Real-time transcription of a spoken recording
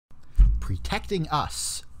protecting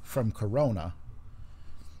us from corona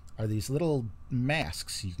are these little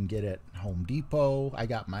masks you can get at Home Depot. I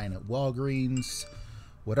got mine at Walgreens,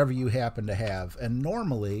 whatever you happen to have. And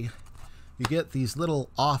normally you get these little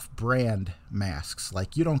off-brand masks.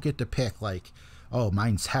 Like, you don't get to pick, like, oh,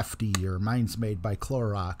 mine's hefty or mine's made by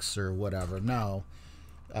Clorox or whatever. No,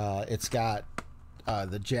 it's got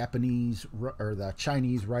the Japanese or the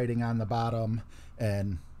Chinese writing on the bottom,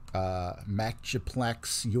 and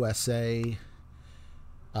Macchiplex USA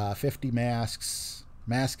 50 masks.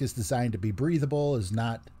 Mask is designed to be breathable, is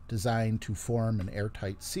not designed to form an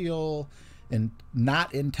airtight seal, and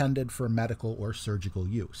not intended for medical or surgical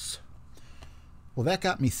use. Well, that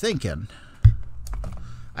got me thinking.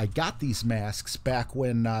 I got these masks back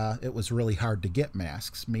when it was really hard to get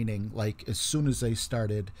masks, meaning like as soon as they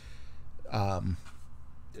started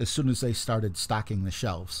stocking the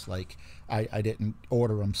shelves. Like I didn't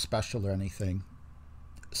order them special or anything.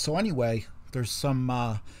 So anyway, there's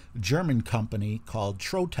some German company called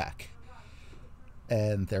Trotec,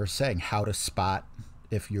 and they're saying how to spot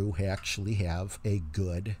if you actually have a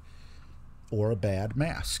good or a bad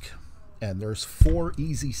mask. And there's 4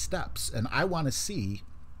 easy steps, and I want to see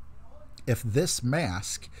if this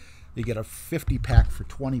mask, you get a 50-pack for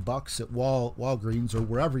 20 bucks at Walgreens or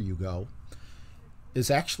wherever you go,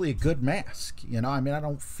 is actually a good mask. You know, I mean, I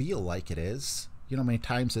don't feel like it is. You know how many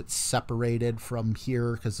times it's separated from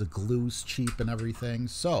here because the glue's cheap and everything.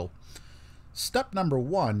 So step number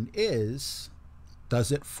 1 is,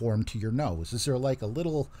 does it form to your nose? Is there like a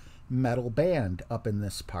little metal band up in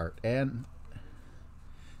this part? And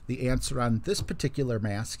the answer on this particular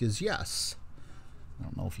mask is yes. I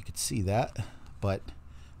don't know if you could see that, but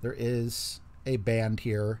there is a band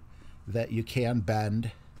here that you can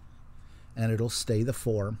bend and it'll stay the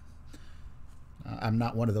form. I'm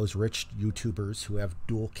not one of those rich YouTubers who have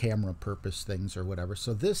dual camera purpose things or whatever.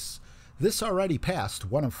 So this already passed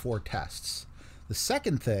 1 of 4 tests. The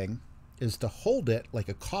second thing is to hold it like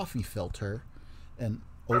a coffee filter and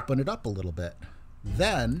open it up a little bit.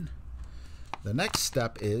 Then the next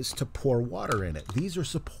step is to pour water in it. These are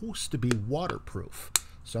supposed to be waterproof.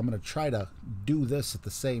 So I'm going to try to do this at the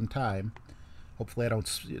same time. Hopefully I don't,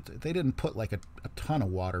 they didn't put like a ton of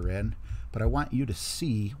water in, but I want you to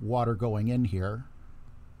see water going in here.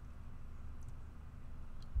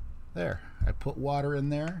 There, I put water in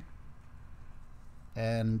there,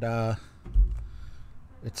 and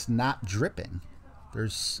it's not dripping.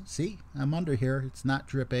 There's, see, I'm under here, it's not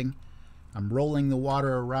dripping. I'm rolling the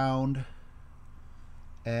water around,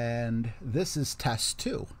 and this is test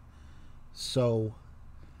 2. So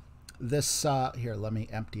this, here, let me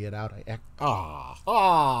empty it out.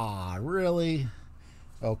 Really?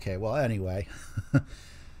 Okay, well, anyway.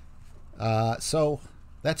 So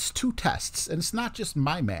that's 2 tests, and it's not just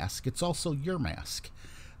my mask, it's also your mask.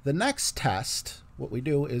 The next test, what we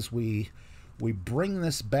do is we bring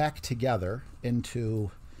this back together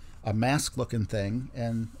into a mask looking thing,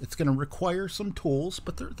 and it's going to require some tools,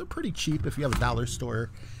 but they're pretty cheap if you have a dollar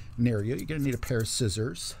store near you. You're going to need a pair of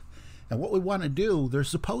scissors. And what we want to do, there's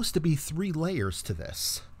supposed to be 3 layers to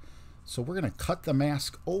this. So we're going to cut the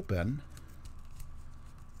mask open.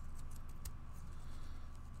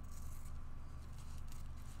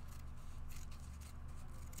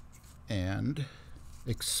 And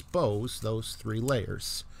expose those 3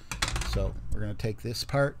 layers. So we're going to take this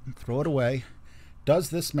part and throw it away. Does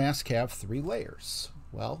this mask have 3 layers?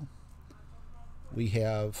 Well, we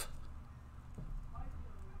have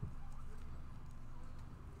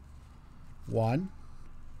 1,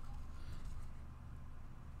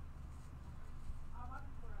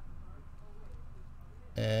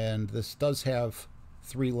 and this does have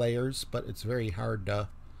 3 layers, but it's very hard to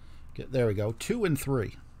get. There we go, 2 and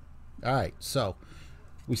 3. All right, so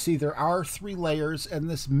we see there are 3 layers, and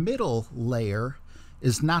this middle layer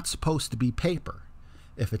is not supposed to be paper.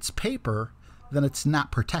 If it's paper, then it's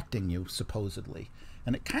not protecting you, supposedly.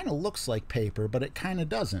 And it kind of looks like paper, but it kind of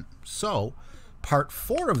doesn't. So part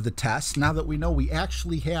 4 of the test, now that we know we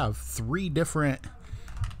actually have 3 different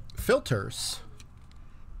filters,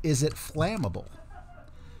 is it flammable?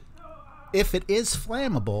 If it is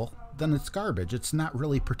flammable, then it's garbage. It's not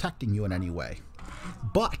really protecting you in any way.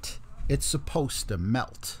 But it's supposed to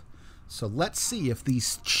melt. So let's see if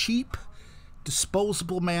these cheap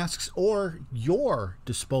disposable masks, or your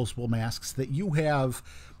disposable masks that you have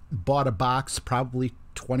bought a box, probably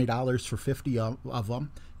 $20 for 50 of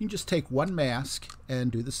them. You can just take 1 mask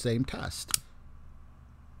and do the same test.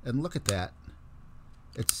 And look at that.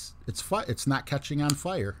 It's not catching on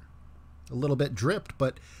fire. A little bit dripped,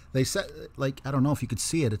 but they said, like, I don't know if you could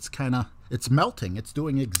see it. It's melting. It's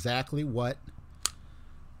doing exactly what.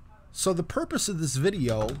 So the purpose of this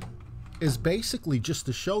video is basically just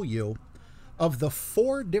to show you of the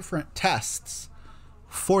 4 different tests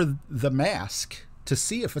for the mask to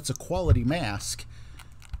see if it's a quality mask.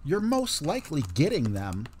 You're most likely getting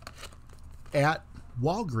them at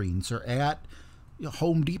Walgreens or at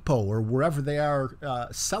Home Depot or wherever they are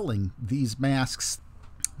selling these masks.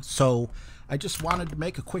 So I just wanted to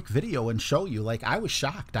make a quick video and show you. Like, I was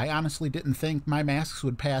shocked. I honestly didn't think my masks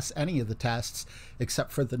would pass any of the tests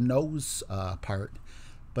except for the nose part.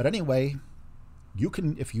 But anyway, you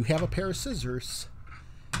can, if you have a pair of scissors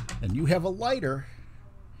and you have a lighter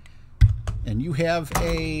and you have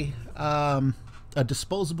a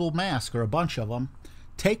disposable mask or a bunch of them,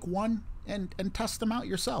 take one and test them out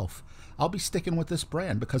yourself. I'll be sticking with this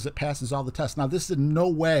brand because it passes all the tests. Now, this in no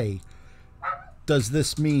way does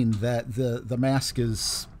this mean that the mask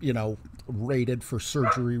is, you know, rated for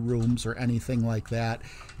surgery rooms or anything like that.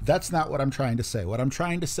 That's not what I'm trying to say. What I'm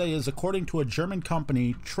trying to say is, according to a German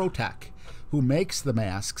company, Trotec, who makes the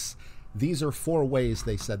masks, these are 4 ways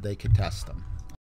they said they could test them.